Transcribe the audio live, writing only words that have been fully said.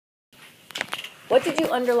What did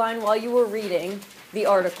you underline while you were reading the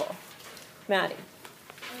article? Maddie.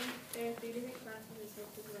 There are 3 different classes or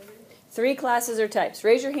types of levers. 3 classes or types.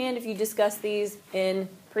 Raise your hand if you discussed these in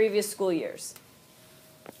previous school years.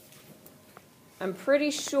 I'm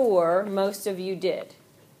pretty sure most of you did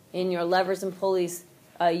in your levers and pulleys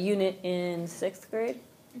unit in 6th grade.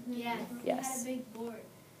 Yeah. Yes. We had a big board.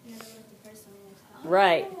 You know, the first one was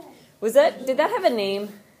Right. Did that have a name?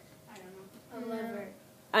 I don't know. A lever.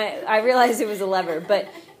 I realized it was a lever, but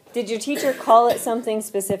did your teacher call it something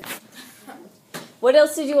specific? What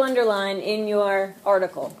else did you underline in your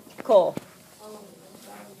article? Cole.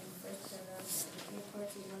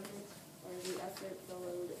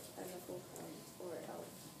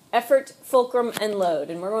 Effort, fulcrum, and load.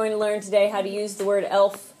 And we're going to learn today how to use the word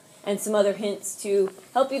ELF and some other hints to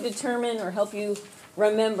help you determine or help you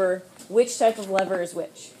remember which type of lever is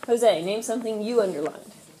which. Jose, name something you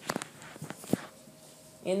underlined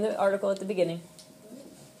in the article at the beginning.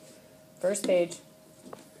 First page.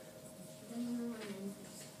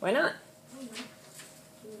 Why not?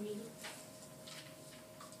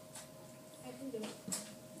 I can do it.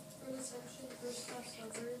 For the section, first class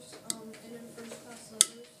levers, and then first class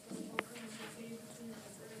levers, the fulcrum is located between the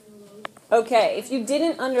effort and the load. Okay, if you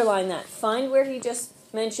didn't underline that, find where he just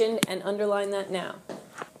mentioned and underline that now.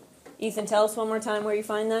 Ethan, tell us one more time where you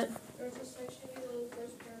find that. There's a section in the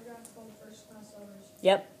first paragraph called first class levers.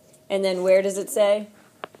 Yep. And then where does it say?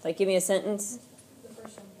 Like, give me a sentence. The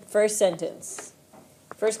first sentence. First sentence.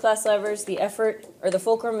 First class levers, the effort, or the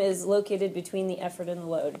fulcrum is located between the effort and the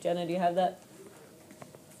load. Jenna, do you have that?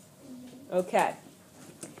 Okay.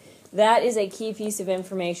 That is a key piece of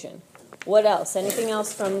information. What else? Anything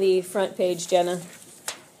else from the front page, Jenna?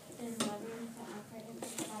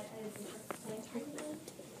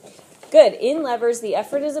 Good. In levers, the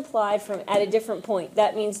effort is applied at a different point.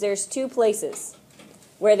 That means there's 2 places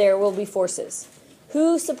where there will be forces.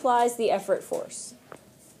 Who supplies the effort force?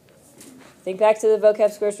 Think back to the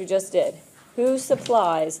vocab squares we just did. Who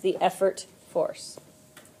supplies the effort force?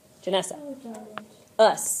 Janessa.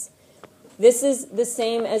 Us. This is the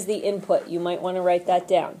same as the input. You might want to write that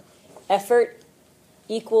down. Effort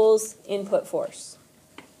equals input force.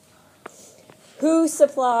 Who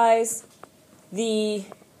supplies the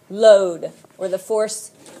load, or the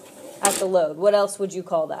force at the load? What else would you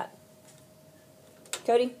call that?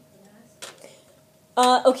 Cody?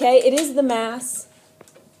 Okay, it is the mass.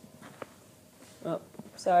 Oh,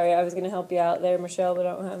 sorry, I was going to help you out there, Michelle, but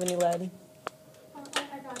I don't have any lead.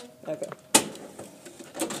 I got it. Okay.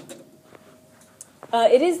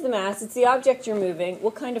 It is the mass. It's the object you're moving.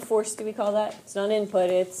 What kind of force do we call that? It's not input,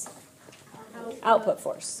 it's output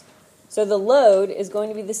force. So the load is going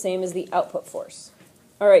to be the same as the output force.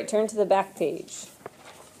 All right, turn to the back page.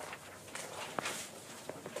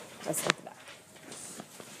 That's not the back.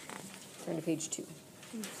 Turn to page 2.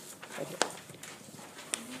 Right here.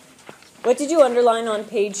 What did you underline on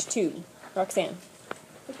page 2, Roxanne?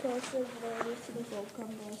 The closer the load is to the fulcrum,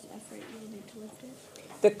 the less effort you need to lift it.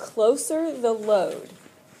 The closer the load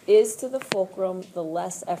is to the fulcrum, the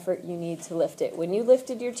less effort you need to lift it. When you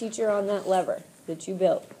lifted your teacher on that lever that you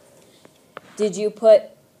built, did you put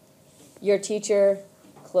your teacher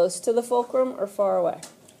close to the fulcrum or far away?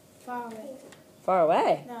 Far away. Far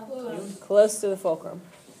away? No, close. Close to the fulcrum.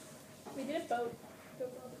 We did both.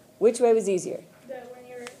 Which way was easier? When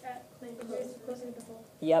you're at closer to the fulcrum.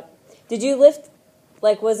 Yep. Did you lift,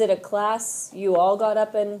 like, was it a class you all got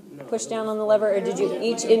up and pushed down on the lever, or did you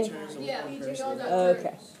each in? Yeah, we did all that.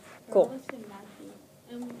 Okay. Cool.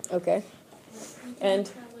 Okay. And?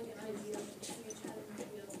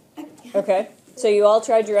 Okay. So you all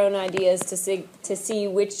tried your own ideas to see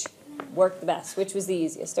which worked the best, which was the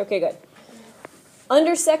easiest. Okay, good.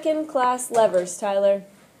 Under second class levers, Tyler,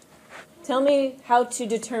 tell me how to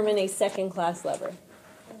determine a second class lever.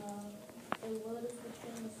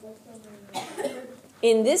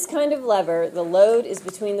 In this kind of lever, the load is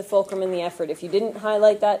between the fulcrum and the effort. If you didn't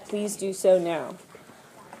highlight that, please do so now.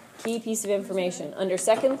 Key piece of information. Under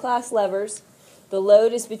second class levers, the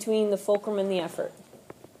load is between the fulcrum and the effort.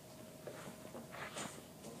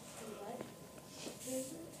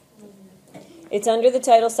 It's under the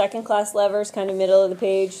title, second class levers, kind of middle of the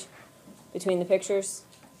page, between the pictures.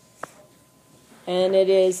 And it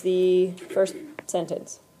is the first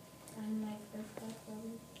sentence.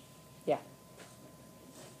 Yeah.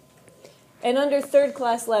 And under third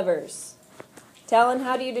class levers, Talon,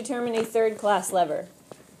 how do you determine a third class lever?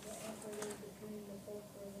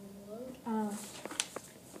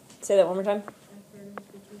 Say that one more time.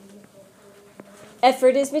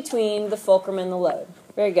 Effort is between the fulcrum and the load.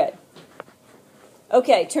 Very good.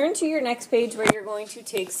 Okay, turn to your next page where you're going to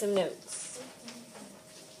take some notes.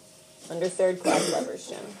 under third class levers,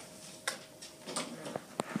 Jim.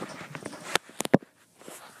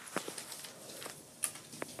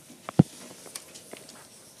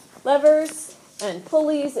 Levers and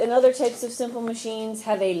pulleys and other types of simple machines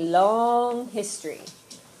have a long history.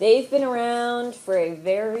 They've been around for a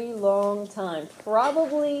very long time,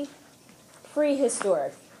 probably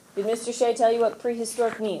prehistoric. Did Mr. Shea tell you what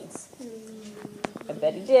prehistoric means? I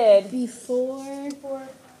bet he did. Before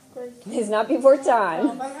It's not before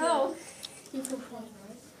time. No.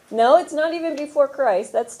 No, it's not even before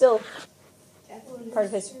Christ. That's still part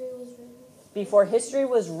of history. Before history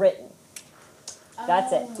was written.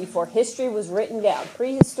 That's it. Before history was written down.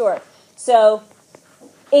 Prehistoric. So,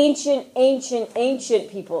 ancient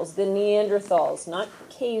peoples, the Neanderthals, not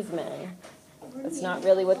cavemen. That's not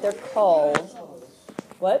really what they're called.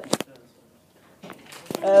 What?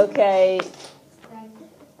 Okay.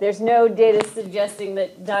 There's no data suggesting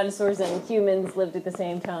that dinosaurs and humans lived at the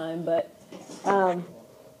same time, but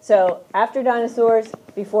so after dinosaurs,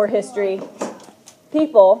 before history,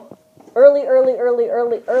 people, early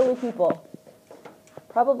people,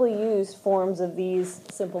 probably used forms of these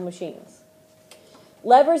simple machines.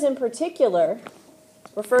 Levers in particular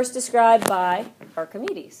were first described by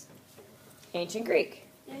Archimedes, ancient Greek.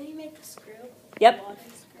 Did he make a screw?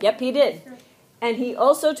 Yep, he did. And he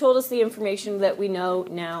also told us the information that we know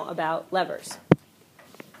now about levers.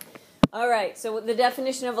 All right, so the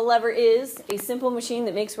definition of a lever is a simple machine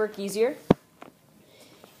that makes work easier.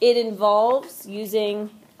 It involves moving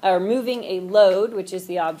a load, which is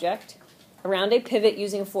the object, around a pivot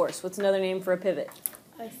using force. What's another name for a pivot?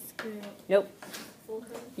 a screw. Nope.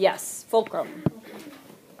 Fulcrum? Yes, fulcrum.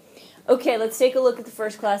 Okay, let's take a look at the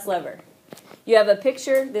first class lever. You have a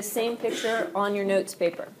picture, this same picture, on your notes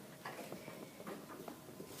paper.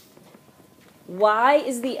 Why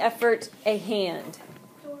is the effort a hand?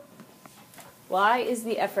 Why is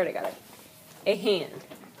the effort, I got it, a hand?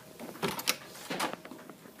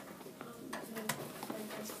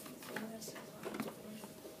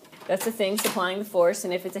 That's the thing supplying the force,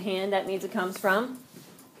 and if it's a hand, that means it comes from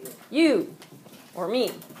you or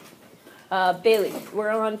me. Bailey,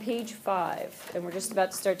 we're on page 5, and we're just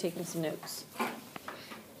about to start taking some notes.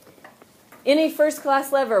 In a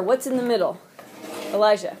first-class lever, what's in the middle?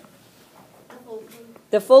 Elijah.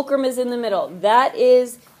 The fulcrum is in the middle. That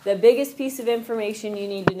is the biggest piece of information you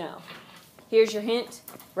need to know. Here's your hint.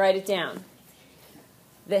 Write it down.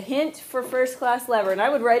 The hint for first-class lever, and I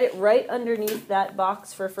would write it right underneath that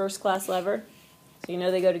box for first-class lever, so you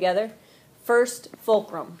know they go together. First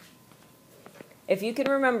fulcrum. If you can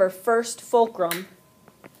remember first fulcrum,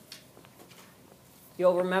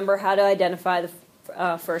 you'll remember how to identify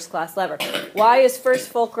the first-class lever. Why is first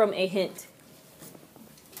fulcrum a hint?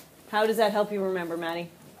 How does that help you remember, Maddie?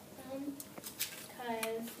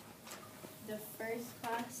 Because the first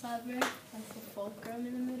class lever has the fulcrum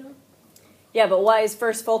in the middle. Yeah, but why is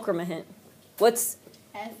first fulcrum a hint? What's...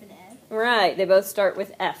 F and F. Right, they both start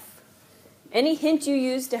with F. Any hint you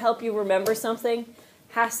use to help you remember something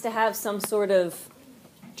has to have some sort of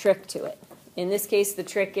trick to it. In this case, the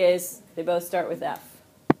trick is they both start with F.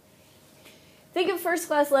 Think of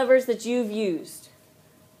first-class levers that you've used.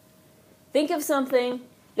 Think of something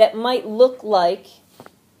that might look like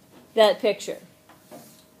that picture.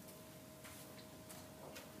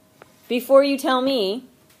 Before you tell me,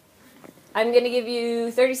 I'm going to give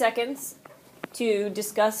you 30 seconds to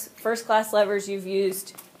discuss first-class levers you've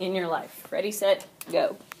used in your life. Ready, set,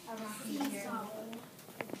 go. A rocking chair.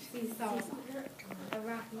 Seesaw. A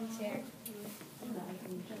rocking chair.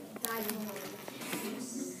 Diving board.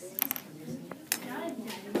 Not a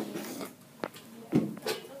diving board.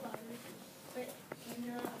 But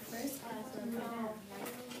not first class lever.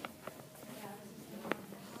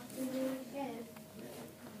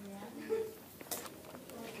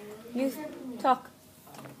 You talk.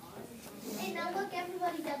 Hey, now look,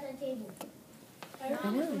 everybody's at the table. I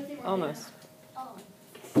know, almost.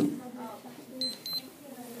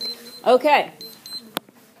 Okay.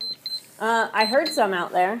 I heard some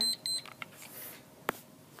out there.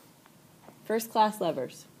 First class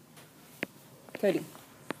levers. Cody.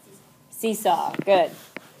 Seesaw. Good.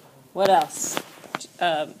 What else?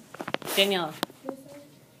 Daniela.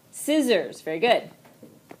 Scissors. Very good.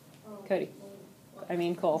 Cody.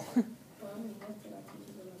 Cole.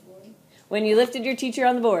 When you lifted your teacher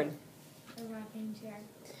on the board. A rocking chair.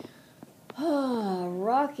 Ah,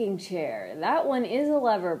 rocking chair. That one is a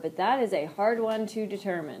lever, but that is a hard one to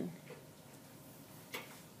determine.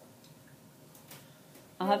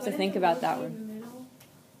 I'll have to think about that one.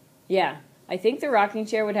 Yeah, I think the rocking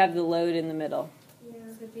chair would have the load in the middle.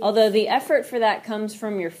 Although the effort for that comes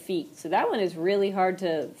from your feet. So that one is really hard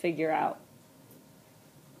to figure out.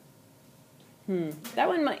 That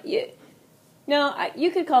one might.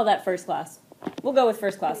 You could call that first class. We'll go with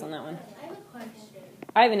first class on that one. I have a question.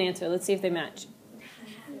 I have an answer. Let's see if they match.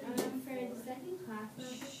 For the second class,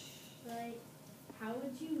 like, how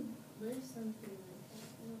would you list something like that?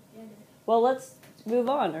 I don't get it. Well, let's move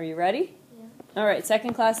on. Are you ready? Yeah. All right,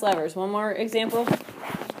 second class levers. One more example.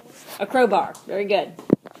 A crowbar. Very good.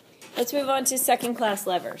 Let's move on to second class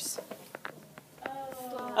levers.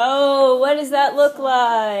 Oh, what does that look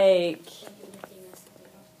like?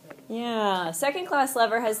 Yeah, second class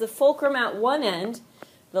lever has the fulcrum at one end.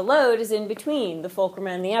 The load is in between the fulcrum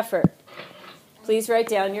and the effort. Please write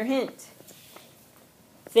down your hint.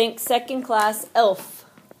 Think second class ELF.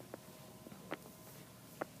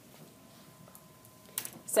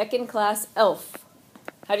 Second class ELF.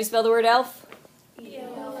 How do you spell the word ELF?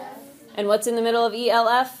 ELF. And what's in the middle of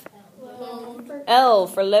ELF? Load. L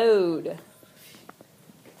for load.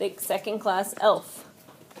 Think second class ELF.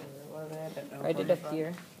 Write it up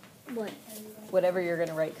here. What? Whatever you're going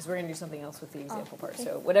to write, because we're going to do something else with the example part.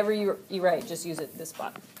 So whatever you write, just use it this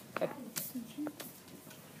spot. Okay.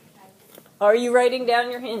 Are you writing down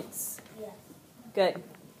your hints? Yes. Good.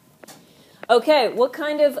 Okay, what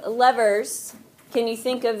kind of levers can you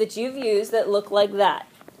think of that you've used that look like that?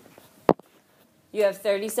 You have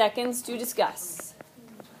 30 seconds to discuss.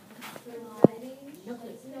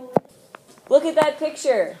 Look at that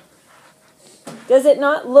picture. Does it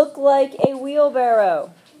not look like a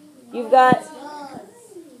wheelbarrow? You've got,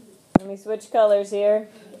 let me switch colors here.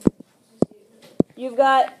 You've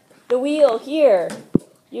got the wheel here.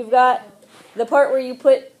 You've got the part where you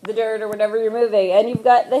put the dirt or whatever you're moving, and you've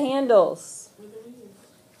got the handles.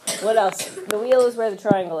 What else? The wheel is where the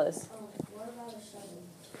triangle is. What about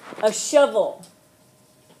a shovel? A shovel.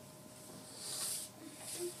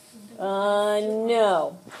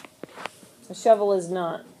 No. A shovel is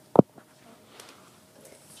not.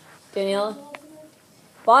 Daniela?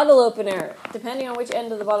 Bottle opener. Depending on which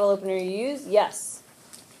end of the bottle opener you use, yes.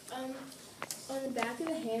 On the back of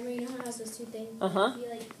the hammer, you know how it has those two things? Uh-huh.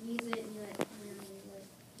 You use it and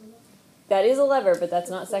you That is a lever, but that's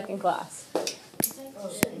not second class.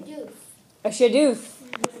 Shadoof. A shadoof.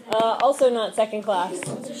 Also not second class.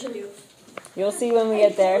 You'll see when we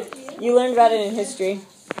get there. You learned about it in history.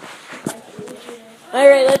 All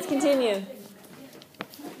right, let's continue.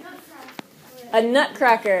 A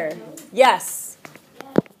nutcracker. Yes.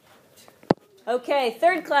 Okay,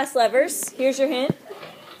 third class levers. Here's your hint.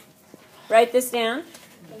 Write this down.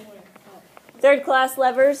 Third class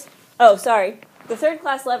levers. Oh, sorry. The third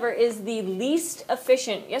class lever is the least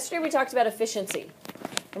efficient. Yesterday we talked about efficiency.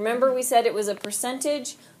 Remember we said it was a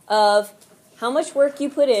percentage of how much work you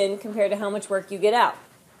put in compared to how much work you get out.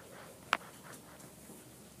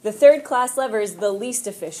 The third class lever is the least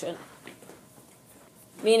efficient,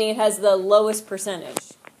 meaning it has the lowest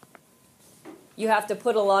percentage. You have to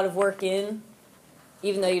put a lot of work in,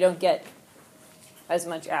 even though you don't get as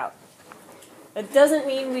much out. That doesn't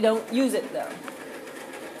mean we don't use it, though.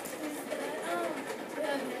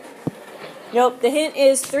 Nope, the hint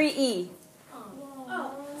is 3E.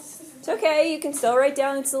 It's okay, you can still write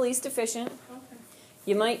down it's the least efficient.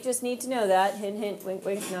 You might just need to know that. Hint, hint, wink,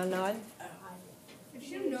 wink, nod, nod.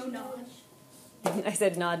 I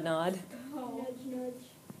said nod, nod.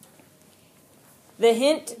 The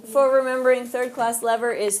hint for remembering third class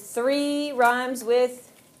lever is 3 rhymes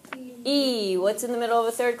with E. What's in the middle of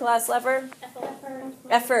a third class lever?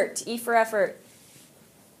 Effort. E for effort.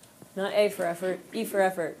 Not A for effort. E for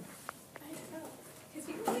effort. Because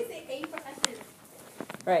you always say A for effort.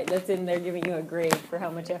 Right, that's in there giving you a grade for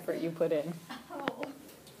how much effort you put in.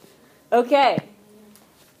 Okay.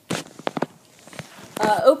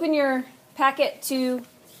 Open your packet to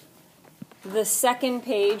the second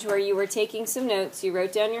page where you were taking some notes. You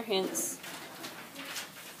wrote down your hints.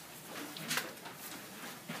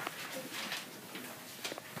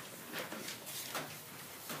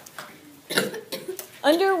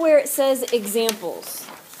 Under where it says examples.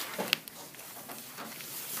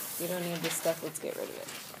 You don't need this stuff. Let's get rid of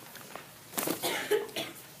it.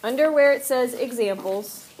 Under where it says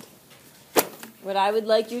examples, what I would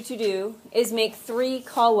like you to do is make 3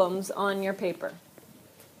 columns on your paper.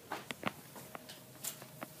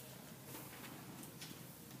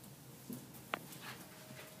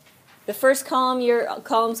 The first column, your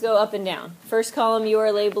columns go up and down. First column, you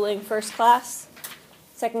are labeling first class.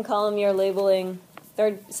 Second column, you're labeling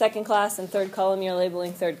second class, and third column, you're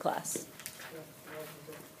labeling third class.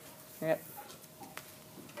 Yep.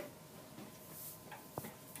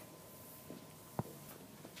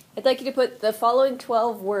 I'd like you to put the following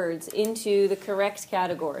 12 words into the correct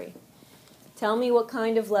category. Tell me what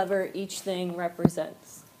kind of lever each thing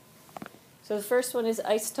represents. So the first one is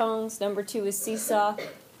ice tongs, number 2 is seesaw,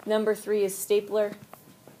 number 3 is stapler,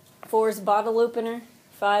 4 is bottle opener,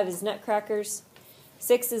 5 is nutcrackers,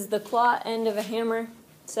 6 is the claw end of a hammer,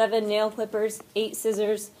 7 nail clippers, 8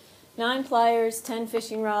 scissors, 9 pliers, 10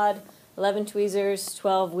 fishing rod, 11 tweezers,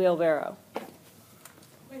 12 wheelbarrow.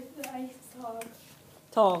 With the ice dog.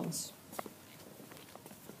 Tongs.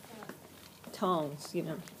 Tongs, you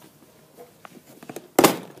know.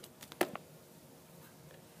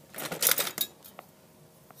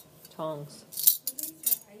 Tongs.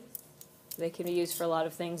 They can be used for a lot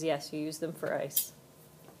of things. Yes, you use them for ice.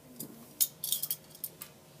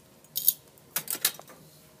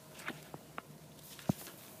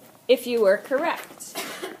 If you were correct.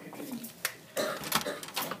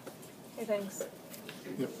 Okay, thanks.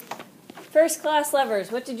 Yep. First class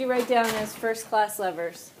levers. What did you write down as first class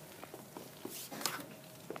levers?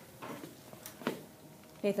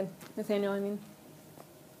 Nathaniel, I mean.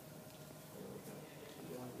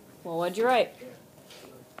 Well, what'd you write?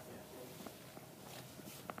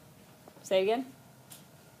 Say again.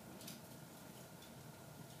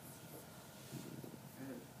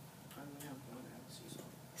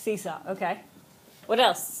 Seesaw, okay. What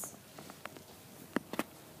else?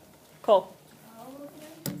 Cole.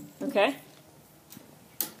 Okay.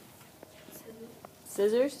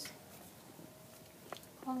 Scissors.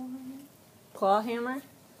 Claw hammer.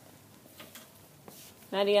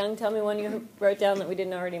 Maddie Young, tell me one you wrote down that we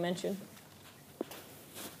didn't already mention.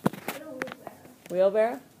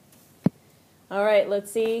 Wheelbarrow? All right,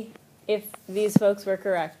 let's see if these folks were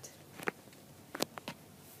correct.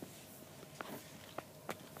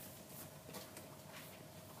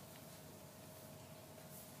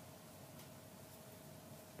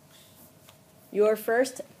 Your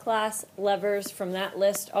first class levers from that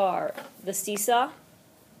list are the seesaw,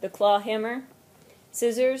 the claw hammer,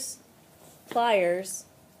 scissors, pliers,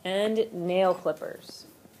 and nail clippers.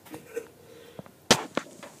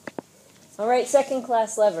 All right, second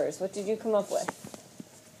class levers. What did you come up with?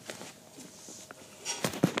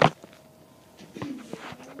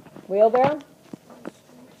 Wheelbarrow?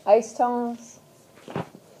 Ice tongs?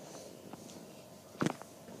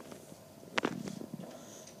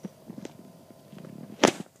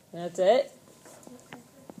 That's it?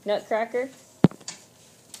 Nutcracker?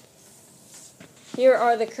 Here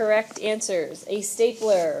are the correct answers. A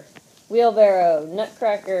stapler, wheelbarrow,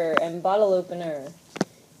 nutcracker, and bottle opener.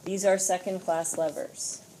 These are second class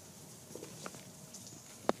levers.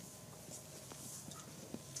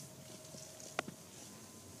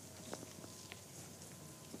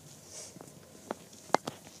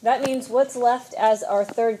 That means what's left as our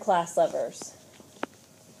third class levers?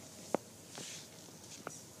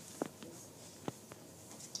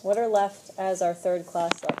 What are left as our third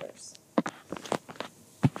class levers?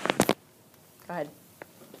 Go ahead.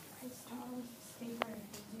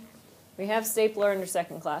 We have stapler under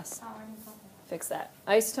second class. Fix that.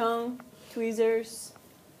 Ice tongue, tweezers.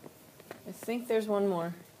 I think there's one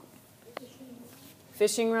more.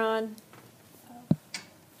 Fishing rod.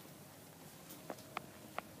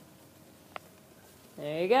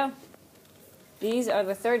 There you go. These are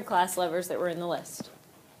the third class levers that were in the list.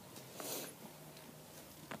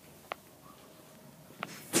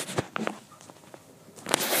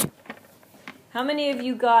 How many of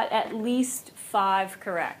you got at least 5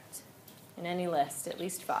 correct in any list? At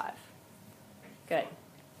least 5. Good.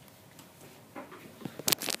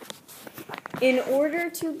 In order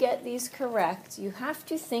to get these correct, you have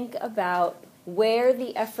to think about where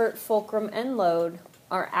the effort, fulcrum, and load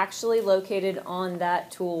are actually located on that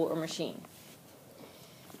tool or machine.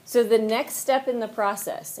 So the next step in the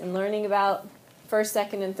process in learning about first,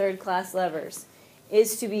 second, and third class levers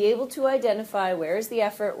is to be able to identify where is the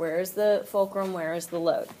effort, where is the fulcrum, where is the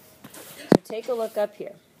load. So take a look up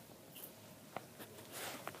here.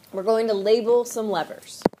 We're going to label some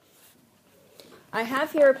levers. I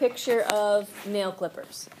have here a picture of nail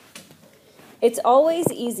clippers. It's always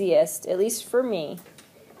easiest, at least for me,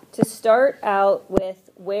 to start out with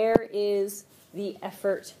where is the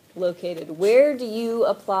effort located. Where do you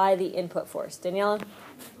apply the input force? Daniela?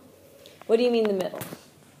 What do you mean the middle?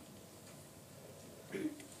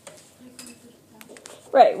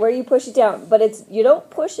 Right, where you push it down. But you don't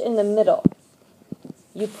push in the middle.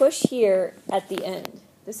 You push here at the end.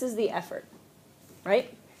 This is the effort,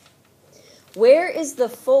 right? Where is the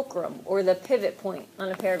fulcrum or the pivot point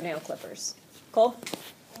on a pair of nail clippers? Cole?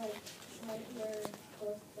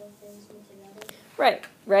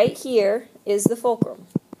 Right here is the fulcrum,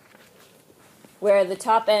 where the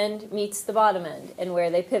top end meets the bottom end and where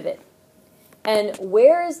they pivot. And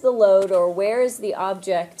where is the load, or where is the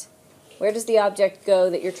object? Where does the object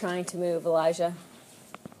go that you're trying to move, Elijah?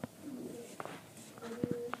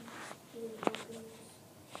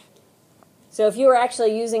 So if you were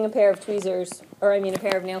actually using a pair of tweezers, or I mean a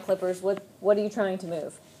pair of nail clippers, what are you trying to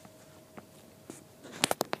move?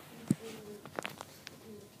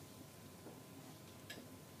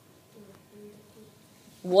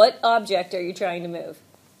 What object are you trying to move?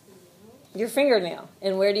 Your fingernail.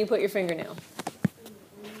 And where do you put your fingernail?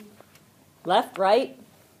 Left, right?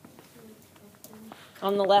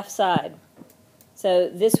 On the left side. So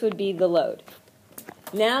this would be the load.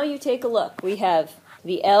 Now you take a look. We have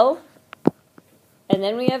the L, and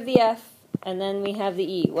then we have the F, and then we have the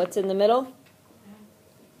E. What's in the middle?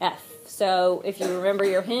 F. So if you remember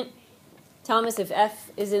your hint, Thomas, if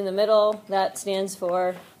F is in the middle, that stands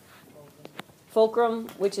for fulcrum,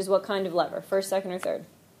 which is what kind of lever? First, second, or third?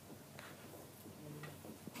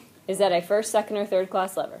 Is that a first, second, or third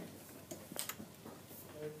class lever?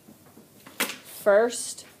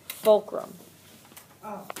 First fulcrum.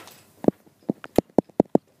 Oh.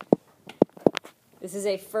 This is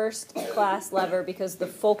a first class lever because the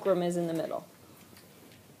fulcrum is in the middle.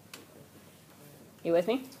 You with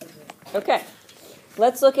me? Okay.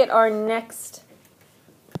 Let's look at our next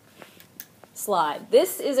slide.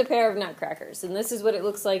 This is a pair of nutcrackers, and this is what it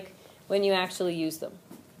looks like when you actually use them.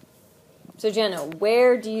 So Jenna,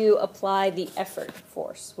 where do you apply the effort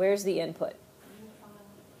force? Where's the input?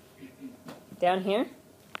 Down here?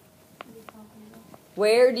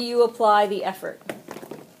 Where do you apply the effort?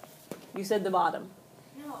 You said the bottom.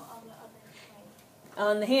 No, on the other side.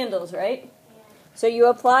 On the handles, right? Yeah. So you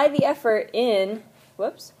apply the effort in,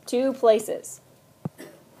 two places.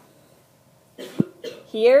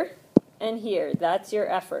 Here and here. That's your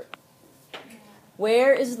effort.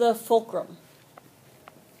 Where is the fulcrum?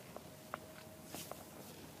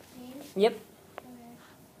 Yep.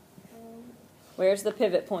 Where's the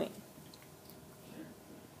pivot point?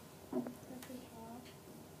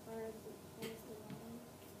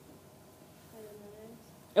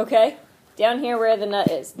 Okay. Down here where the nut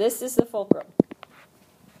is. This is the fulcrum.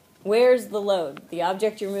 Where's the load? The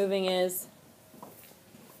object you're moving is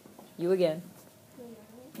you again.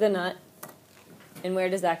 The nut. And where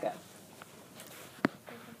does that go?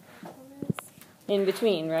 In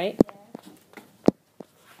between, right?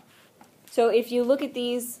 So if you look at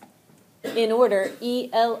these in order, E,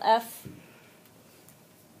 L, F,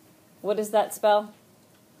 what does that spell?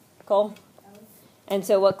 Cole? And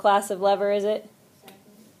so what class of lever is it?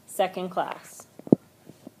 Second class.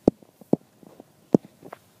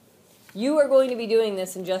 You are going to be doing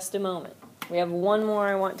this in just a moment. We have one more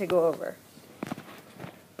I want to go over.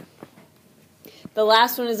 The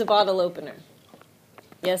last one is a bottle opener.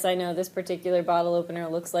 Yes, I know this particular bottle opener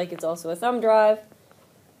looks like it's also a thumb drive.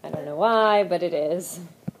 I don't know why, but it is.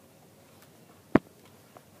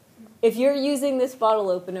 If you're using this bottle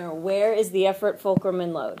opener, where is the effort, fulcrum,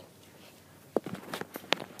 and load?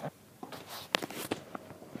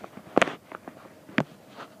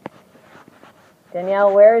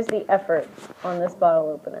 Danielle, where is the effort on this bottle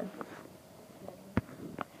opener?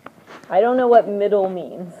 I don't know what middle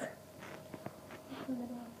means.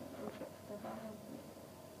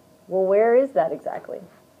 Well, where is that exactly?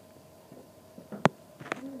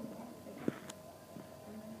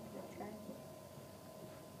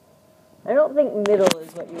 I don't think middle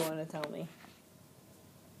is what you want to tell me.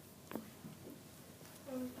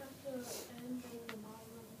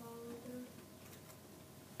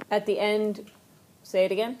 At the end, say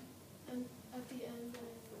it again. And at the end of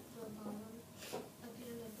the bottom. At the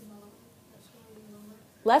end of the bottom. That's where we lower.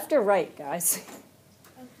 Left or right, guys?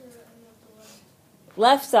 At the end of the left.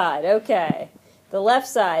 Left side, okay. The left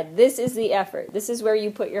side, this is the effort. This is where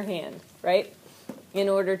you put your hand, right? In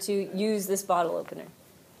order to use this bottle opener.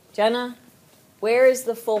 Jenna, where is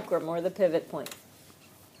the fulcrum or the pivot point?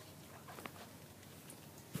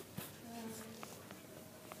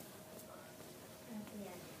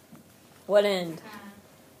 What end?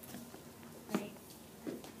 Right.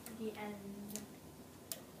 The end.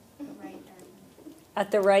 The right end.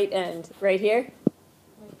 At the right end. Right here?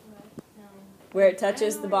 Wait, what? No. Where it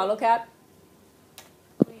touches the bottle cap?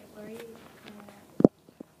 Wait, where are you?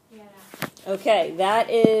 Yeah. Okay, that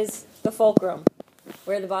is the fulcrum.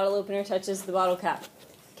 Where the bottle opener touches the bottle cap.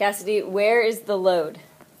 Cassidy, where is the load?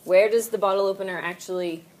 Where does the bottle opener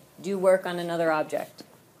actually do work on another object?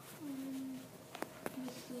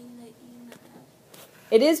 Between the E and the F.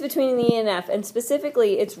 It is between the E and F, and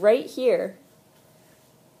specifically it's right here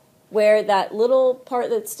where that little part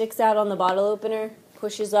that sticks out on the bottle opener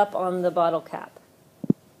pushes up on the bottle cap.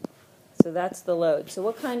 So that's the load. So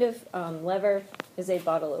what kind of lever is a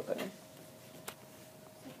bottle opener?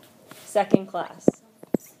 Second class.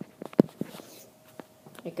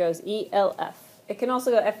 It goes E, L, F. It can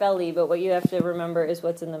also go F, L, E, but what you have to remember is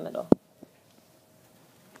what's in the middle.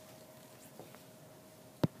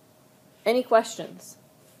 Any questions?